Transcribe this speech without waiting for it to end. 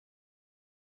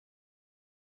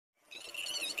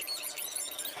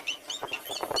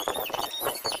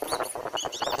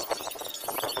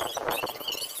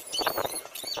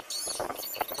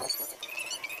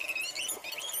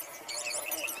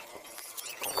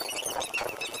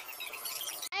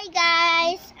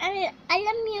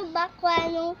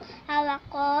gagawa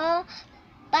ko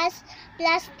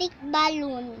plastic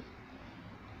balloon.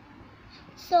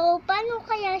 So, paano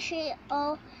kaya siya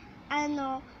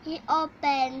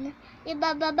i-open?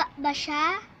 Ibababa ba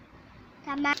siya?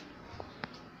 Tama.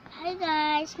 Hi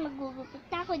guys, magugupit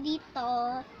na ako dito.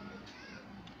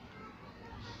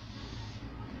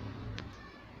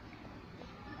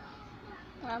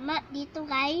 Tama, dito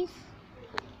guys.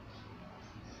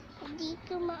 Hindi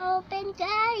ko ma-open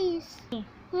guys.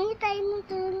 Hindi tayo ng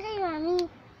tulong kay mami.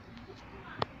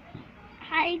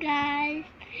 Hi guys.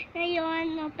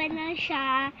 Ngayon, open na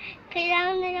siya.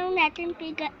 Kailangan na lang natin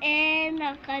pigain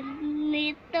na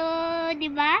ganito, di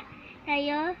ba?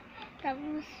 Tayo.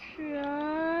 Tapos,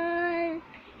 roll.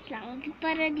 Lang,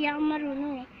 para di ako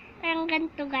marunong eh. Parang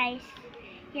ganito guys.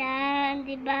 Yan,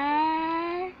 di ba?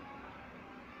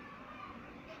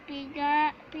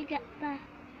 Piga pa.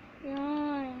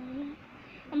 Yan.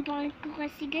 Ang pangit ko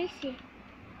kasi guys eh.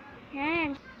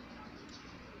 Yan.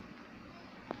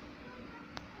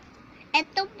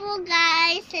 Ito po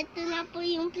guys, ito na po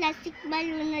yung plastic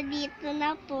balloon na dito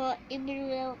na po.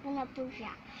 I-blow ko na po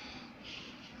siya.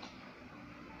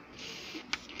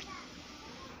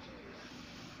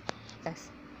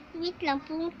 Wait lang,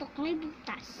 pumutok, may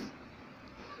butas.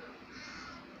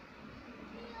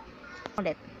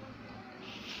 Ulit.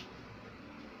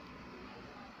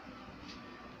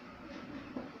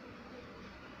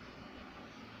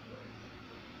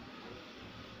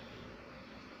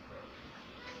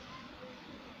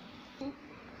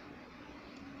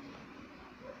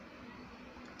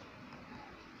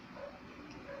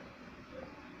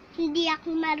 Hindi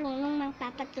ako marunong,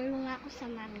 magpapatulong ako sa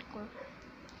mami ko.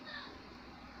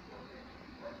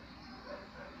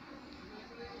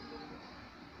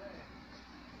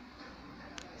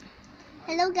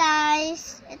 Hello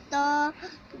guys, ito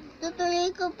tutuloy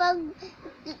ko pag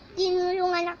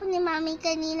tinulungan ako ni mami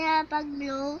kanina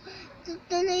pag-blow.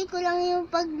 Tutuloy ko lang yung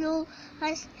pag-blow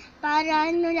para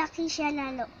laki siya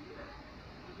lalo.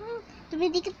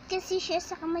 Tumidikit kasi siya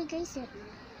sa kamay guys eh.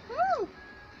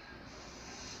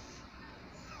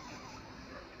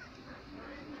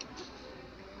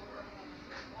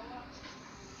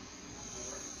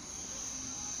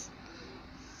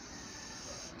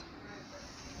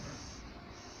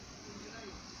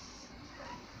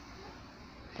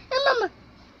 Mama,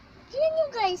 tignan nyo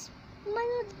guys,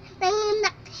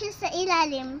 nanganak siya sa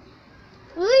ilalim.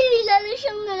 Uy, lalo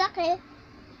siyang nalaki.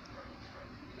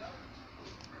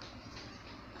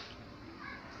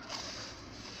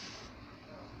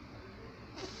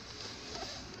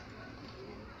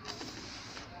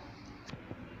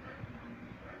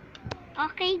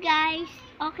 Okay guys,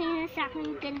 okay na sa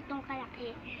akin ganitong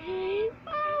kalaki.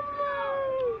 Mama!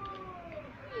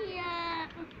 Yeah!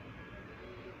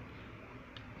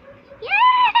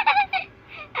 Yeah!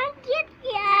 Ang cute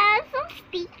niya! So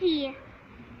sticky.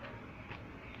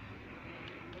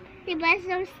 Diba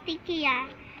so sticky ah?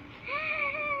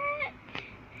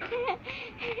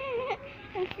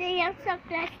 Ang sayang sa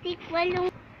plastic.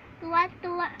 Walong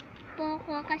tuwa-tuwa po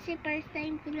ko kasi first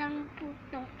time ko lang po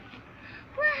to.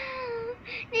 Wow!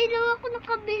 Dito ako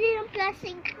nakabili ng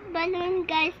plastic balloon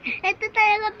guys. Ito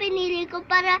talaga pinili ko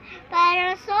para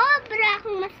sobra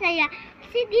akong masaya.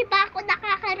 Kasi di ba ako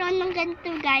nakakaroon ng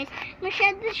ganito guys.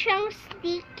 Masyado siyang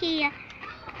sticky.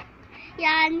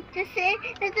 Yan. Kasi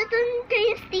natutunan ko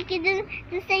yung sticky dun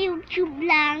sa YouTube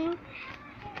lang.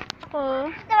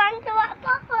 Tuwang-tuwa po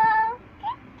ako.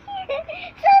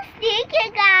 So sticky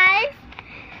guys.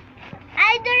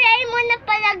 Ay, Doraemon na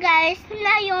pala guys.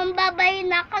 Na yung babay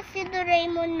na kasi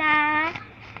Doraemon na.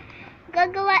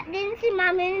 Gagawa din si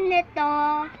mami nito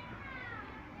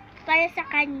para sa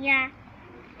kanya.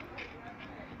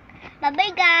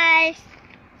 Bye-bye guys.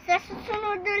 Sa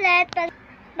susunod ulit.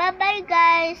 Bye-bye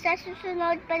guys. Sa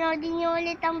susunod, panoodin niyo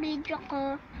ulit ang video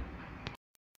ko.